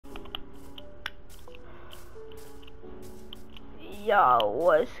Yo,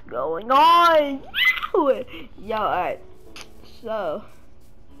 what's going on? Yo, alright. So,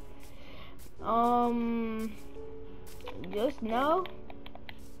 just know,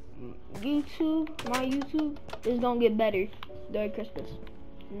 my YouTube is gonna get better during Christmas.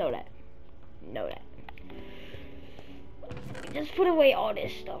 Know that. Know that. Just put away all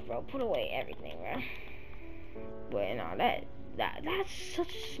this stuff, bro. Put away everything, bro. Wait, no, that's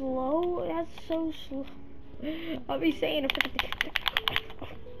such slow. That's so slow. I'll be saying it.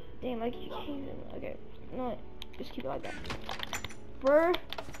 Damn, like you can't even. Okay, no, just keep it like that. We're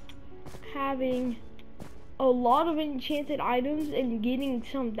having a lot of enchanted items and getting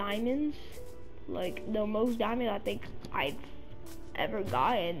some diamonds, like the most diamond I think I've ever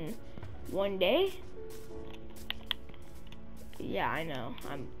gotten one day. Yeah, I know.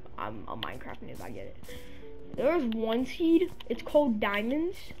 I'm a Minecraft noob. I get it. There's one seed. It's called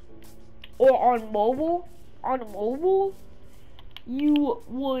diamonds. Or on mobile, you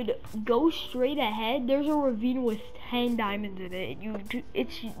would go straight ahead. There's a ravine with 10 diamonds in it.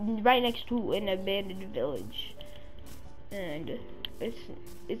 It's right next to an abandoned village, and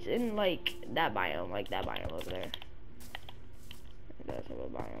it's in like that biome, over there. That's a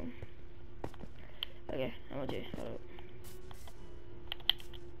biome. Okay, I'm gonna do.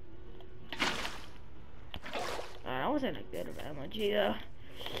 I wasn't a good emoji.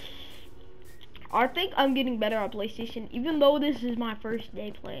 I think I'm getting better on PlayStation, even though this is my first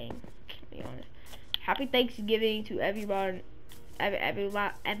day playing. To be honest. Happy Thanksgiving to everyone.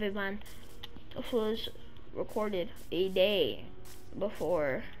 Everyone. This was recorded a day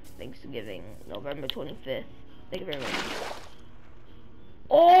before Thanksgiving, November 25th. Thank you very much.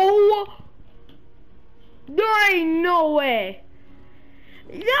 Oh, there ain't no way.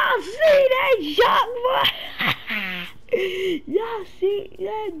 Y'all see that junk? Y'all see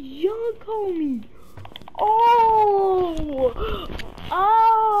that junk on me? Oh,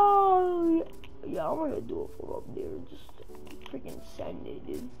 yeah, I'm gonna do it from up there. Just freaking send it,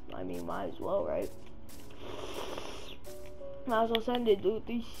 dude. I mean, might as well, right? Might as well send it, dude.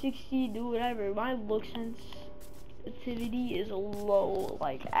 360, do whatever. My look sensitivity is low,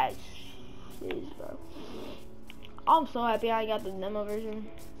 like as is, bro. I'm so happy I got the demo version.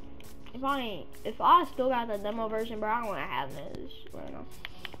 If I still got the demo version, bro, I don't have this right now.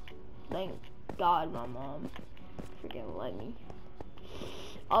 Thank God my mom freaking let me.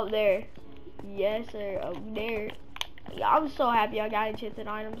 Up there. Yes, sir. Up there. Yeah, I'm so happy I got enchanted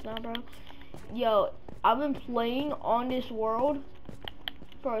items now, bro. Yo, I've been playing on this world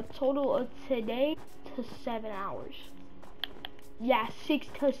for a total of today to 7 hours. Yeah, 6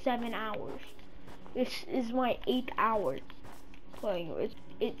 to 7 hours. This is my 8th hour playing.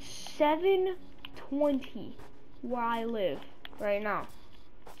 It's 7:20 where I live right now.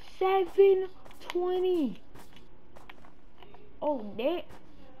 7:20. Oh damn!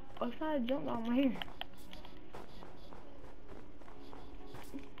 I tried to jump down my hair.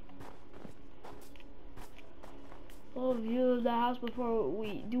 Full view of the house before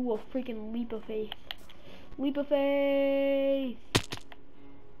we do a freaking leap of faith. Leap of faith.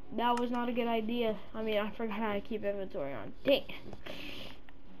 That was not a good idea. I mean, I forgot how to keep inventory on. Dang.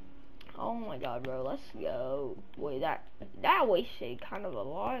 Oh my god, bro. Let's go. Wait, that wasted kind of a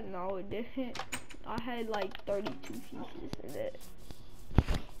lot. No, it didn't. I had like 32 pieces in it.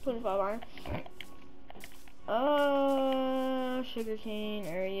 25 iron. Sugarcane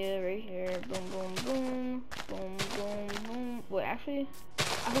area right here. Boom, boom, boom. Boom, boom, boom. Wait, actually,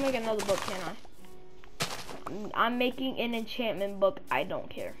 I can make another book, can't I? I'm making an enchantment book. I don't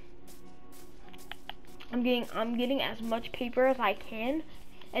care. I'm getting as much paper as I can,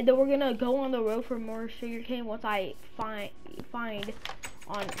 and then we're gonna go on the road for more sugarcane once I find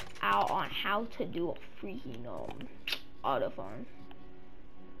out on how to do a freaking auto farm.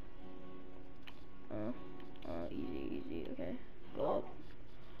 Easy. Okay, go up.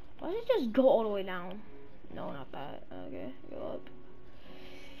 Why does it just go all the way down? No, not that. Okay, go up.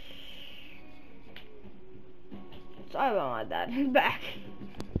 Sorry about my dad. He's back.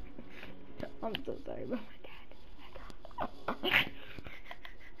 I'm so sorry about my dad.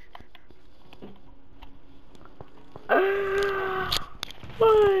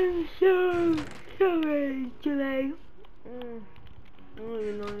 I'm so sorry today. I don't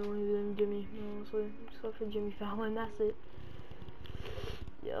even know anyone who's named Jimmy, honestly. Except for Jimmy Fallon, that's it.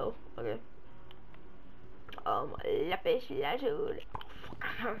 Yo, okay. Lapis lazuli. I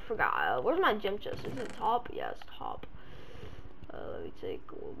forgot. Where's my gem chest? Is it top? Yeah, it's top. Let me take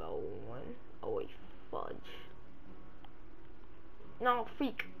about one. Oh wait, fudge. No,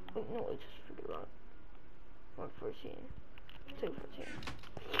 freak. Wait, no, I just forget about 114. 214.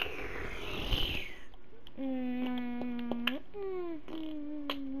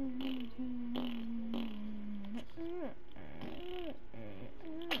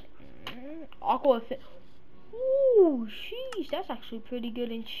 Aqua. Ooh, sheesh, that's actually pretty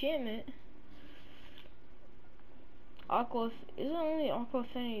good enchantment. Is it only Aqua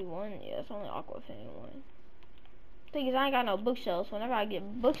Affinity 1? Yeah, it's only Aqua Affinity 1. Thing is, I ain't got no bookshelves. Whenever I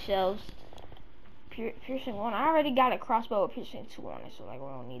get bookshelves, piercing 1. I already got a crossbow with piercing 2 on it, so like we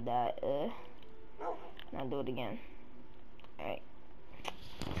don't need that. Now do it again. Alright.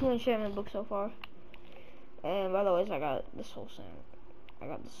 2 enchantment books so far. And by the way, I got the soul sand. I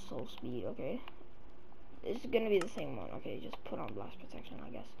got the soul speed, okay. It's gonna be the same one, okay, just put on blast protection, I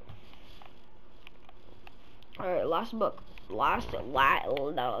guess. Alright, last book. The last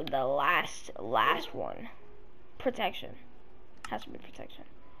one. Protection. Has to be protection.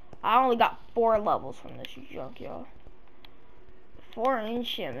 I only got 4 levels from this junk, y'all. 4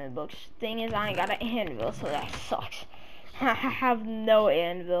 enchantment books. Thing is, I ain't got an anvil, so that sucks. I have no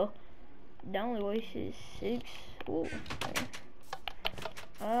anvil. The only waste is 6. Ooh. Okay.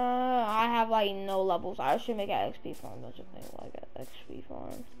 I have like no levels. I should make an XP farm. Don't you think? Like an XP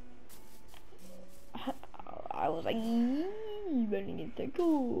farm. I was like, yee, better get the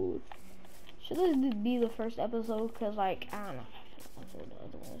gold. Should this be the first episode? Cause like I don't know. The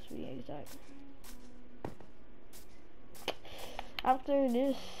other ones to be exact. After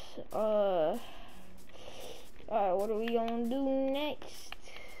this, alright, what are we gonna do next?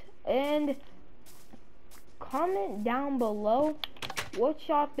 And comment down below what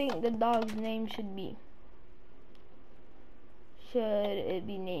y'all think the dog's name should be. Should it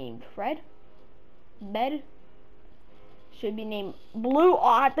be named Fred? Bed? Should be named Blue? Oh,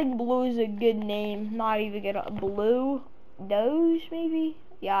 I think Blue is a good name. Not even gonna Blue Doge maybe?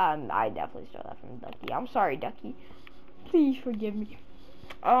 Yeah, I definitely stole that from Ducky. I'm sorry, Ducky. Please forgive me.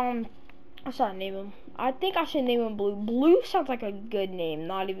 I should name him. I think I should name him Blue. Blue sounds like a good name.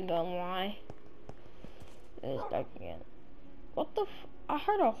 Not even gonna lie. It's Ducky again. What the I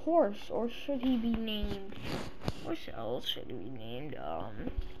heard a horse, or should he be named? What else should he be named?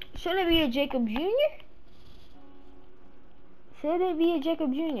 Should it be a Jacob Jr.? Should it be a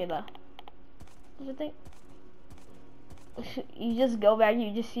Jacob Jr. though? What you think? You just go back,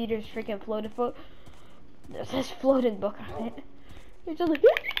 you just see there's freaking floating foot. There's this floating book on it. It's just like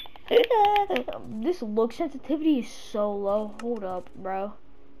this look sensitivity is so low. Hold up, bro.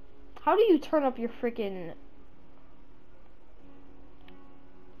 How do you turn up your freaking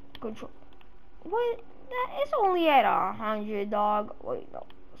control? What? It's only at 100, dog. Wait, no,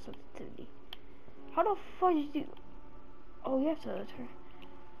 sensitivity. How the fuck did you? Oh, you have to turn.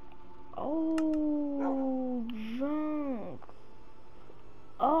 Oh, junk.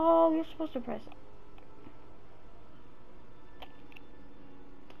 Oh, you're supposed to press it.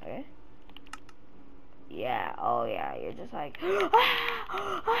 Okay. Yeah. Oh, yeah. You're just like.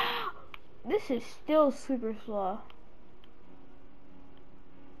 This is still super slow.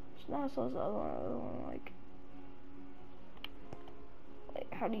 It's not so slow. The other one, like. Wait,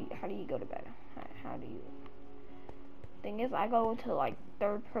 how do you go to bed? How do you? Thing is, I go into like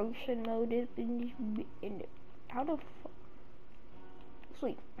third person mode. In how the fuck?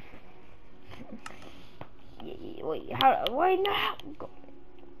 Sleep. Yeah, wait. How? Wait now.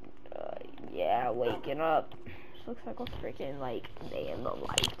 Yeah, waking up. This looks like a freaking like day in the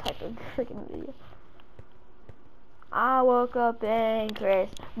life type of freaking video. I woke up and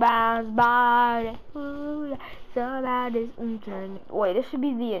Chris bounced by. Somehow this turn. Wait, this should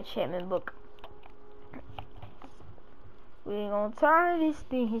be the enchantment book. We gonna turn this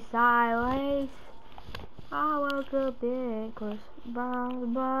thing sideways. I woke up and Chris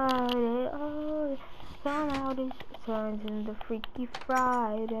bounced by. Oh, somehow this turns into Freaky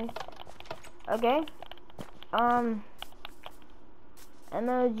Friday. Okay.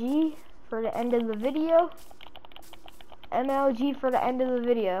 MLG for the end of the video. MLG for the end of the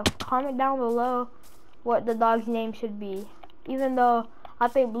video. Comment down below what the dog's name should be. Even though I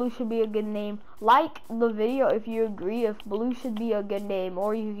think Blue should be a good name. Like the video if you agree if Blue should be a good name,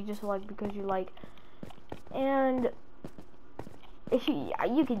 or you can just like because you like. And if you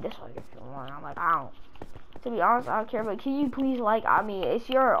can dislike if you want. I'm like, I don't. To be honest, I don't care. But can you please like? I mean, it's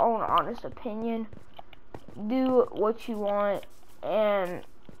your own honest opinion. Do what you want, and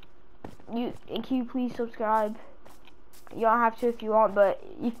can you please subscribe? You don't have to if you want, but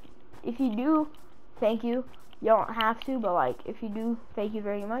if you do, thank you. You don't have to, but like if you do, thank you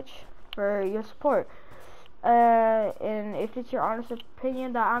very much for your support. And if it's your honest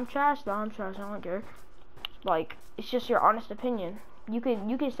opinion that I'm trash, then I'm trash. I don't care. Like it's just your honest opinion. You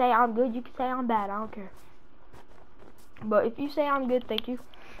can say I'm good. You can say I'm bad. I don't care. But if you say I'm good, thank you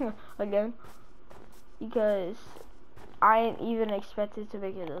again, because I ain't even expected to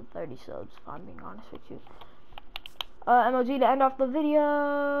make it to 30 subs. If I'm being honest with you. MLG to end off the video.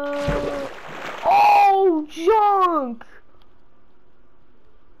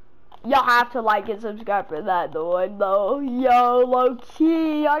 y'all have to like and subscribe for that one though. Yo, low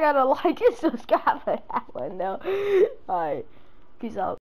key, I gotta like and subscribe for that one though. Alright, peace out.